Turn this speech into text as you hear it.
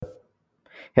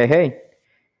Hey, hey,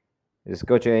 this is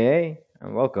Coach AA,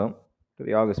 and welcome to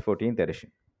the August 14th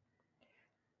edition.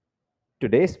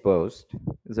 Today's post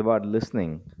is about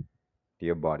listening to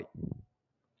your body.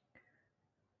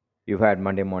 You've had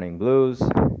Monday morning blues,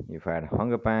 you've had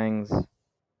hunger pangs,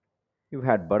 you've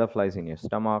had butterflies in your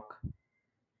stomach,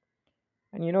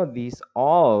 and these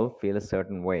all feel a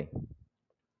certain way.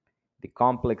 The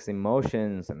complex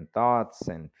emotions and thoughts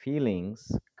and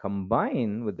feelings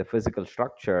combine with the physical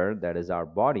structure that is our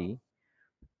body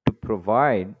to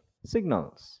provide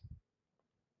signals.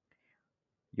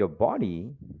 Your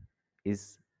body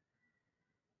is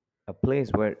a place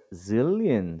where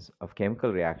zillions of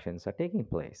chemical reactions are taking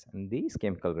place. And these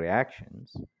chemical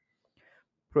reactions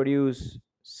produce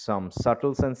some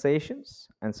subtle sensations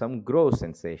and some gross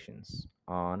sensations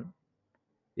on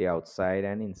the outside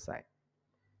and inside.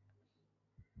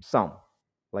 Some,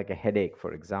 like a headache,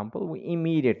 for example, we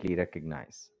immediately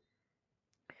recognize.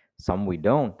 Some we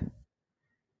don't.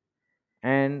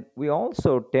 And we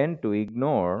also tend to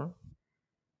ignore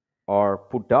or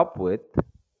put up with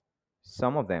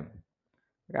some of them.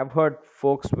 I've heard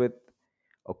folks with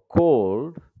a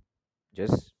cold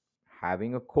just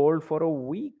having a cold for a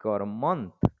week or a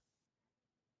month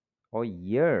or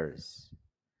years.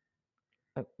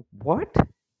 What?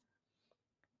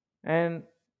 And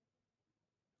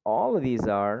all of these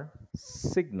are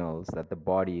signals that the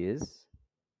body is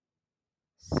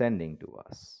sending to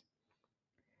us.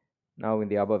 Now, in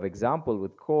the above example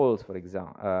with colds, for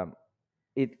example,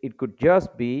 it could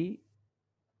just be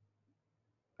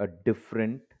a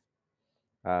different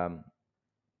um,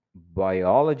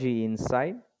 biology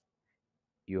inside.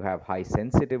 You have high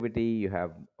sensitivity, you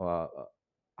have a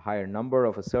higher number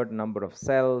of a certain number of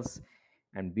cells,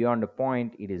 and beyond a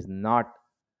point, it is not,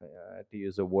 to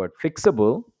use a word,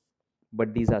 fixable,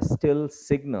 but these are still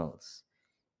signals,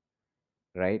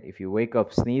 right? If you wake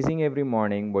up sneezing every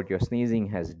morning, but your sneezing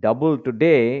has doubled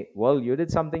today, well, you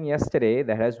did something yesterday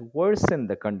that has worsened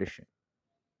the condition.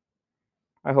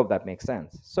 I hope that makes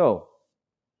sense. So,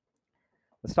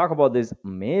 let's talk about this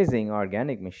amazing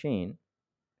organic machine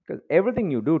because everything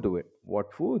you do to it,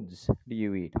 what foods do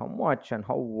you eat, how much and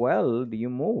how well do you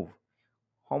move,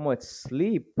 how much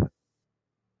sleep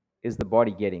is the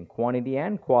body getting, quantity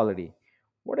and quality,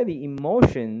 what are the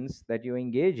emotions that you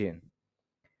engage in,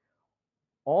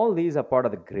 all these are part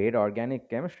of the great organic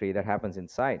chemistry that happens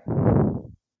inside.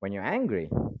 When you're angry,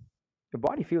 your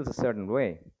body feels a certain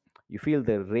way. You feel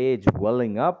the rage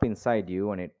welling up inside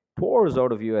you and it pours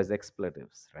out of you as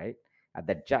expletives, right? At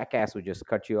that jackass who just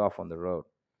cut you off on the road.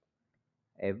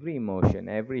 Every emotion,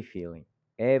 every feeling,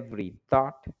 every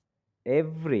thought,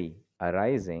 every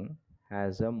arising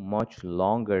has a much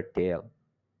longer tail,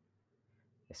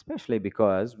 especially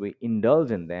because we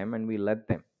indulge in them and we let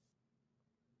them.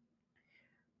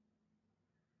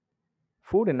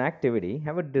 Food and activity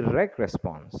have a direct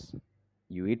response.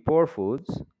 You eat poor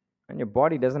foods, and your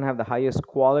body doesn't have the highest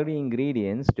quality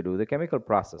ingredients to do the chemical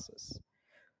processes.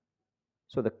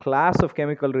 So, the class of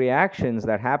chemical reactions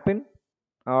that happen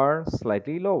are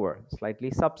slightly lower,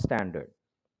 slightly substandard.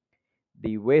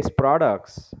 The waste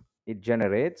products it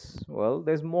generates, well,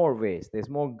 there's more waste, there's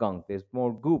more gunk, there's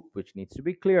more goop which needs to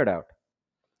be cleared out.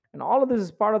 And all of this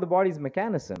is part of the body's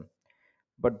mechanism.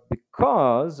 But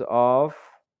because of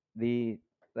the,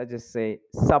 let's just say,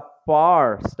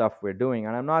 subpar stuff we're doing,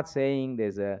 and I'm not saying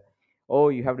there's a, oh,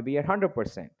 you have to be at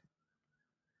 100%,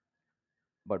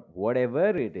 but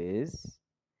whatever it is,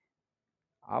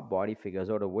 our body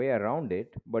figures out a way around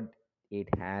it, but it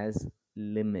has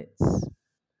limits.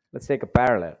 Let's take a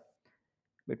parallel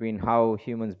between how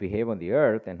humans behave on the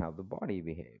earth and how the body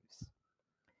behaves.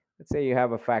 Let's say you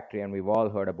have a factory, and we've all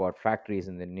heard about factories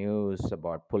in the news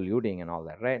about polluting and all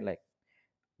that, right? Like,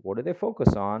 what do they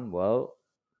focus on? Well,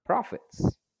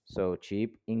 profits. So,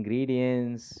 cheap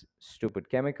ingredients, stupid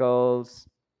chemicals,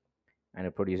 and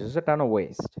it produces a ton of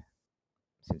waste.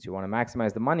 Since you want to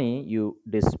maximize the money, you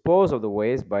dispose of the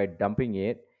waste by dumping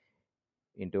it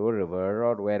into a river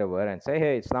or wherever and say,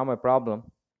 hey, it's not my problem.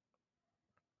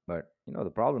 But the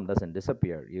problem doesn't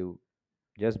disappear. You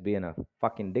just being a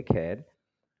fucking dickhead,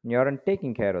 you aren't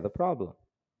taking care of the problem.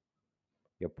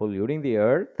 You're polluting the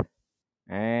earth,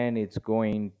 and it's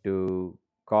going to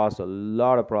cause a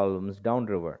lot of problems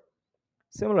downriver.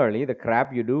 Similarly, the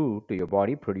crap you do to your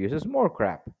body produces more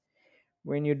crap.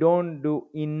 When you don't do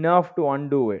enough to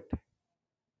undo it,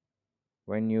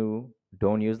 when you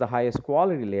don't use the highest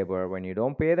quality labor, when you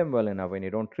don't pay them well enough, when you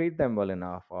don't treat them well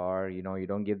enough, or you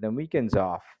don't give them weekends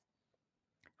off,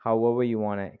 however you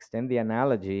want to extend the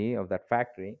analogy of that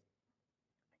factory,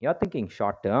 you're thinking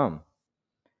short term,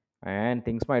 and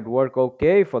things might work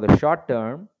okay for the short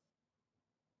term,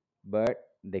 but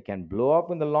they can blow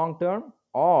up in the long term,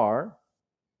 or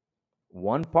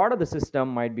one part of the system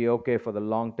might be okay for the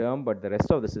long term, but the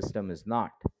rest of the system is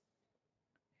not.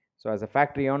 So, as a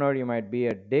factory owner, you might be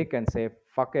a dick and say,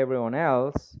 fuck everyone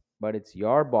else, but it's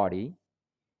your body,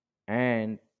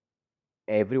 and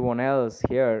everyone else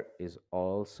here is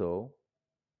also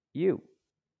you.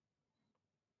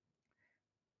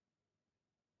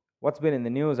 What's been in the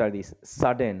news are these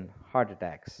sudden heart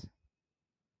attacks.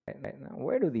 Right now,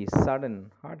 where do these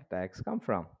sudden heart attacks come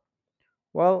from?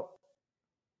 Well,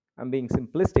 I'm being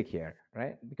simplistic here,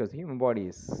 right? Because the human body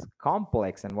is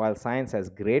complex, and while science has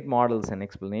great models and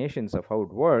explanations of how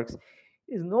it works,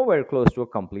 it is nowhere close to a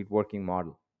complete working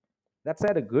model. That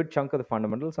said, a good chunk of the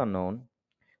fundamentals are known,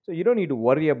 so you don't need to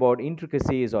worry about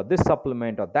intricacies or this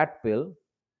supplement or that pill,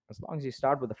 as long as you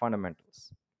start with the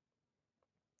fundamentals.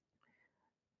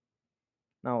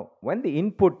 Now, when the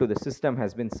input to the system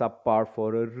has been subpar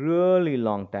for a really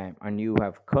long time and you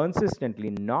have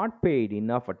consistently not paid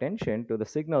enough attention to the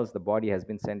signals the body has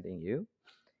been sending you,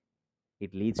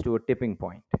 it leads to a tipping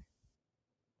point.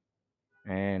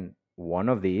 And one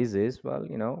of these is, well,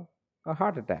 a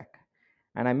heart attack.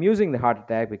 And I'm using the heart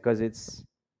attack because it's,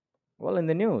 well, in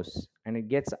the news and it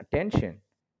gets attention.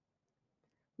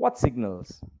 What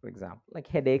signals, for example, like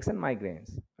headaches and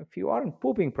migraines? If you aren't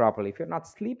pooping properly, if you're not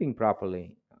sleeping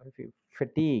properly, if you're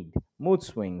fatigued, mood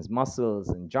swings, muscles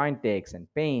and joint aches and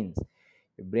pains,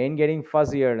 your brain getting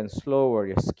fuzzier and slower,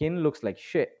 your skin looks like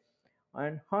shit,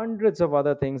 and hundreds of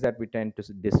other things that we tend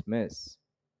to dismiss.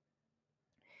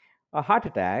 A heart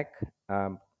attack,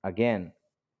 again,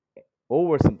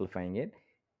 oversimplifying it,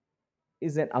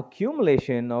 is an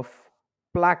accumulation of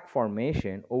plaque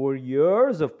formation over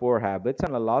years of poor habits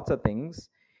and lots of things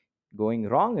going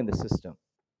wrong in the system.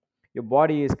 Your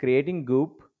body is creating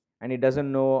goop and it doesn't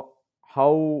know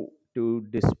how to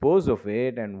dispose of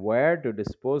it and where to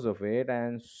dispose of it,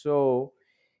 and so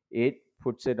it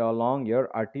puts it along your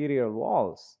arterial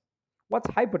walls. What's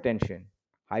hypertension?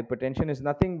 Hypertension is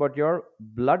nothing but your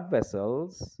blood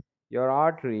vessels, your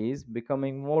arteries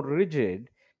becoming more rigid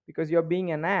because you're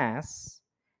being an ass.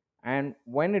 And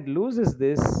when it loses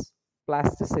this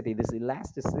plasticity, this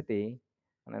elasticity,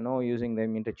 and I know using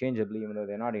them interchangeably, even though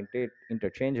they're not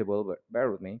interchangeable, but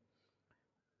bear with me.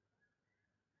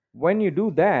 When you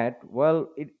do that, well,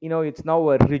 it's now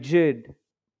a rigid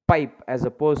pipe as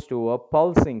opposed to a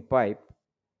pulsing pipe,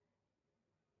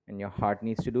 and your heart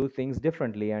needs to do things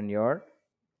differently, and your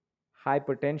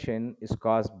hypertension is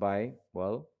caused by,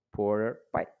 well, poorer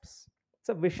pipes. It's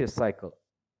a vicious cycle,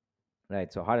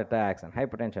 right? So heart attacks and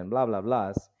hypertension, blah blah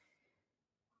blahs.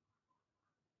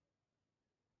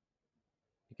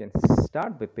 You can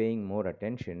start by paying more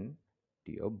attention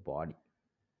to your body.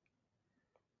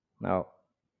 Now,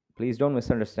 please don't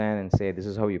misunderstand and say this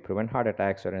is how you prevent heart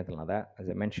attacks or anything like that. As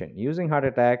I mentioned, using heart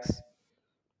attacks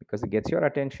because it gets your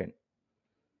attention.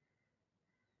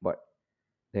 But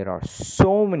there are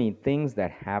so many things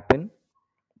that happen,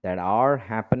 that are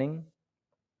happening,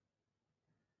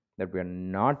 that we're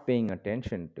not paying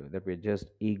attention to, that we're just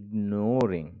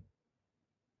ignoring.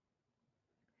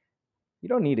 You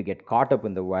don't need to get caught up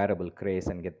in the wearable craze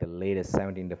and get the latest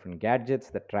 17 different gadgets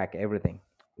that track everything.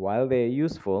 While they're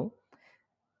useful,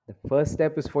 the first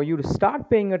step is for you to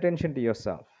start paying attention to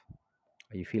yourself.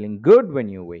 Are you feeling good when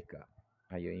you wake up?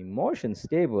 Are your emotions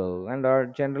stable and are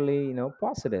generally,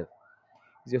 positive?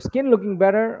 Is your skin looking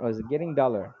better or is it getting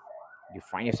duller? Do you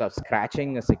find yourself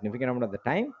scratching a significant amount of the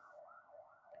time?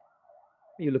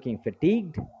 Are you looking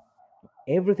fatigued?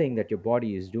 Everything that your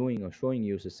body is doing or showing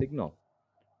you is a signal.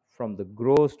 From the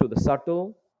gross to the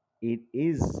subtle, it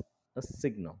is a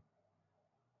signal.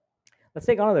 Let's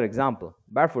take another example,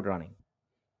 barefoot running.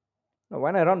 Now,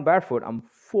 when I run barefoot, I'm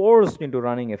forced into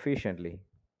running efficiently.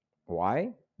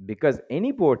 Why? Because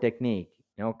any poor technique,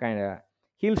 kind of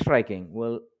heel striking,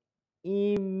 will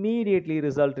immediately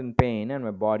result in pain and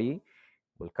my body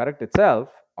will correct itself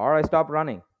or I stop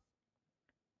running.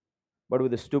 But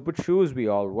with the stupid shoes we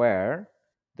all wear,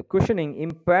 the cushioning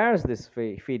impairs this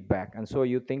feedback, and so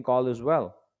you think all is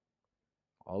well.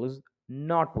 All is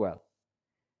not well.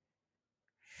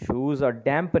 Shoes are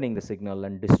dampening the signal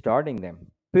and distorting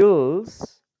them.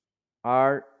 Pills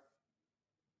are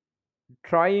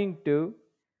trying to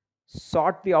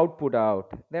sort the output out.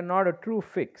 They're not a true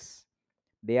fix.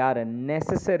 They are a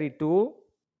necessary tool,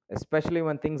 especially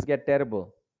when things get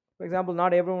terrible. For example,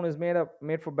 not everyone is made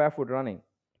for barefoot running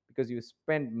because you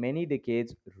spend many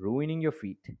decades ruining your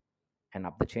feet and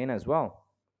up the chain as well.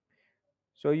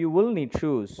 So you will need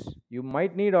shoes. You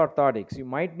might need orthotics. You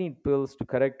might need pills to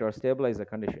correct or stabilize the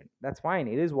condition. That's fine.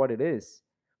 It is what it is.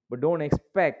 But don't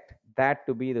expect that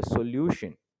to be the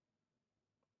solution.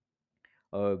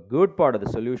 A good part of the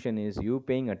solution is you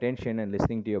paying attention and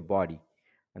listening to your body.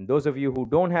 And those of you who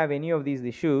don't have any of these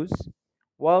issues,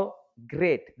 well,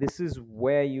 great. This is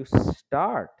where you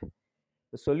start.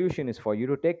 The solution is for you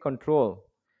to take control.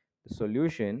 The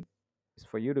solution is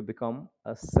for you to become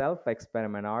a self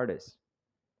experiment artist.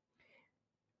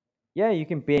 Yeah, you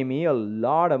can pay me a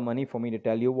lot of money for me to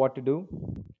tell you what to do.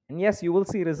 And yes, you will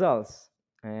see results.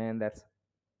 And that's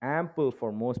ample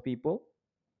for most people.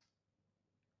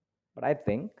 But I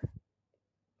think,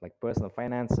 like personal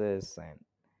finances and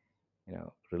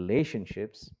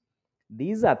relationships,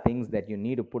 these are things that you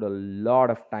need to put a lot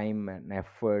of time and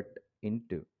effort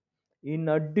into, in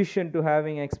addition to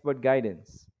having expert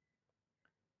guidance.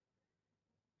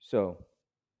 So,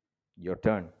 your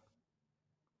turn.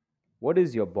 What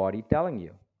is your body telling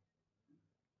you?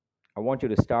 I want you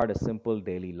to start a simple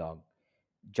daily log.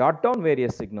 Jot down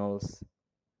various signals,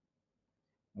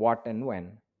 what and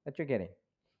when, that you're getting.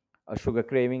 A sugar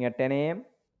craving at 10 a.m.,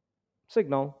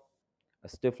 signal. A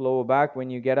stiff lower back when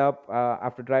you get up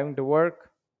after driving to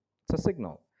work, it's a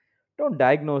signal. Don't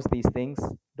diagnose these things.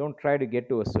 Don't try to get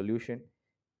to a solution.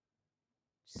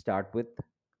 Start with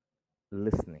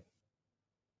listening.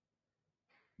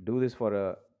 Do this for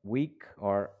a week,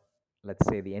 or let's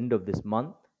say the end of this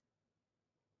month,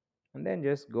 and then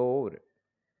just go over it.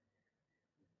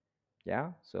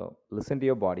 Yeah, so listen to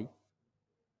your body.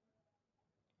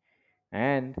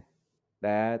 And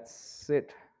that's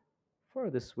it for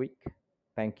this week.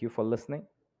 Thank you for listening.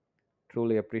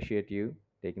 Truly appreciate you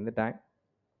taking the time.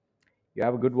 You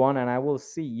have a good one, and I will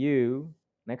see you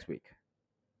next week.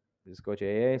 This is Coach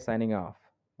AA signing off.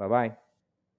 Bye bye.